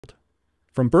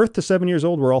From birth to 7 years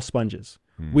old, we're all sponges.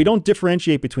 We don't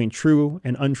differentiate between true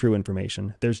and untrue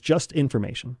information. There's just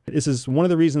information. This is one of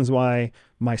the reasons why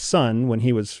my son, when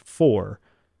he was 4,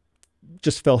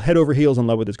 just fell head over heels in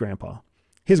love with his grandpa.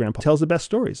 His grandpa tells the best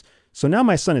stories. So now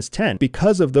my son is 10.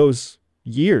 Because of those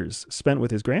years spent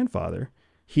with his grandfather,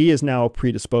 he is now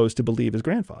predisposed to believe his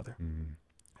grandfather.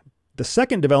 The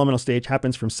second developmental stage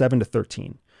happens from 7 to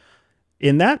 13.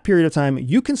 In that period of time,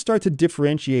 you can start to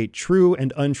differentiate true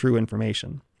and untrue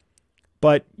information,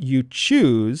 but you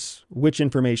choose which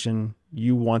information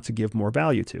you want to give more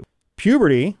value to.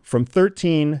 Puberty from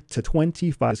 13 to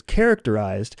 25 is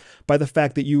characterized by the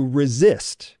fact that you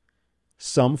resist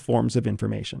some forms of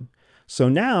information. So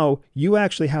now you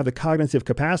actually have the cognitive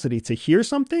capacity to hear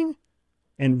something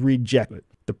and reject it.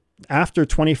 After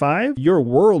 25, your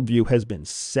worldview has been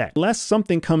set. Unless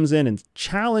something comes in and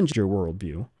challenges your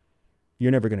worldview,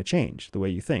 you're never going to change the way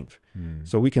you think.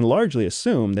 So we can largely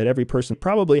assume that every person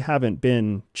probably haven't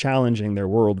been challenging their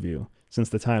worldview since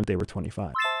the time they were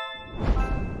 25.